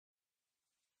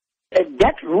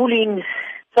That ruling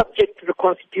subject to the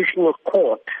Constitutional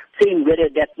Court, saying whether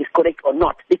that is correct or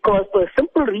not. Because for a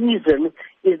simple reason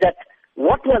is that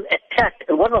what was attacked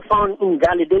and what was found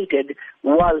invalidated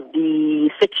was the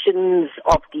sections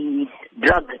of the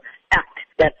Drug Act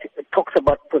that talks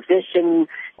about possession.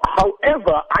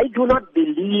 However, I do not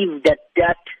believe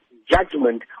that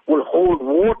judgment will hold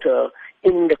water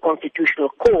in the Constitutional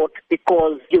Court,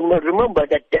 because you must remember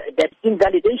that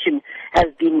invalidation has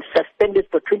been suspended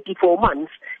for 24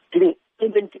 months, giving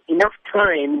even enough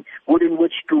time within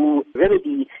which to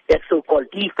remedy that so-called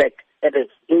defect that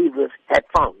Davis had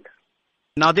found.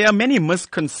 Now, there are many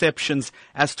misconceptions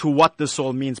as to what this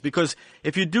all means, because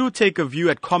if you do take a view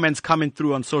at comments coming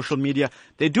through on social media,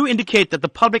 they do indicate that the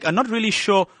public are not really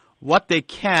sure what they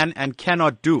can and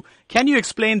cannot do. Can you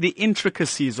explain the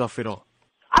intricacies of it all?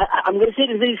 I'm going to say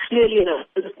this very clearly, and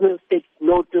listeners take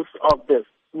notice of this.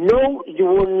 No, you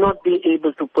will not be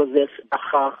able to possess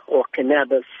Dagga or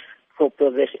cannabis or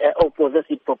possess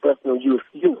it for personal use.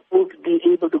 You won't be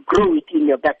able to grow it in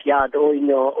your backyard or in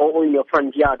your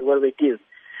front yard, wherever it is,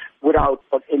 without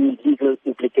any legal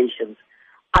implications.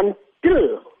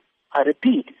 Until, I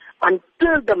repeat,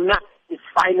 until the map is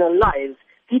finalized,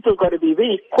 people got to be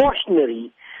very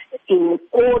cautionary in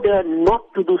order not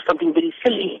to do something very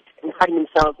silly and find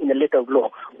themselves in a letter of law.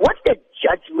 What the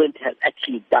judgment has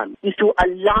actually done is to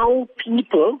allow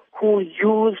people who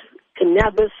use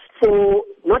cannabis for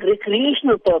not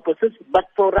recreational purposes, but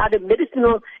for rather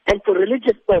medicinal and for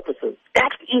religious purposes.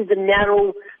 That is the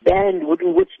narrow band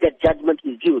within which that judgment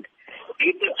is viewed.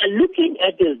 People are looking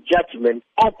at this judgment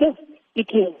as if it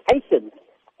is licensed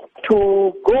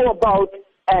to go about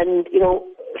and,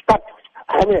 start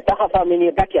having a Dagga farm in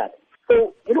your backyard.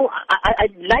 So,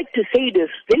 I'd like to say this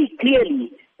very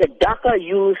clearly, that Dagga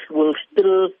use will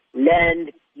still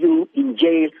land you in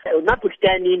jail,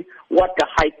 notwithstanding what the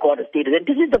High Court has stated. And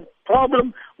this is the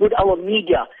problem with our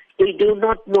media. They do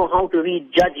not know how to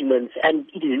read judgments, and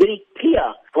it is very clear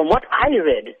from what I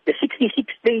read, the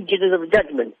 66 pages of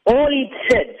judgment. All it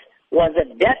said was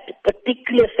that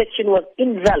particular section was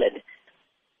invalid.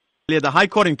 The High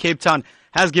Court in Cape Town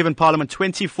has given Parliament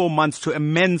 24 months to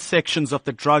amend sections of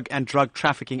the Drug and Drug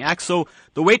Trafficking Act. So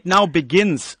the wait now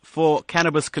begins for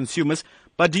cannabis consumers.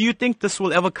 But do you think this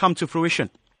will ever come to fruition?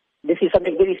 This is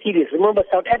something very serious. Remember,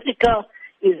 South Africa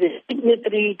is a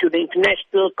signatory to the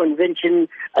International Convention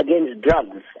Against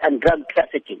Drugs and Drug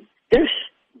Trafficking. This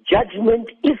judgment,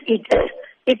 if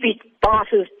it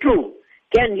passes through,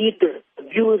 can lead to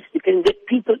abuse. You can get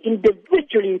people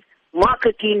individually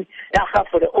marketing Dagga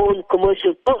for their own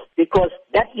commercial purpose, because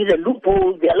that is a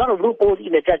loophole. There are a lot of loopholes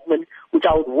in the judgment, which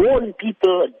I would warn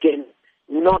people against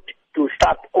not to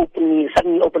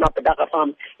suddenly open up a Dagga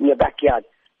farm in your backyard.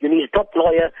 You need a top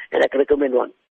lawyer, and I can recommend one.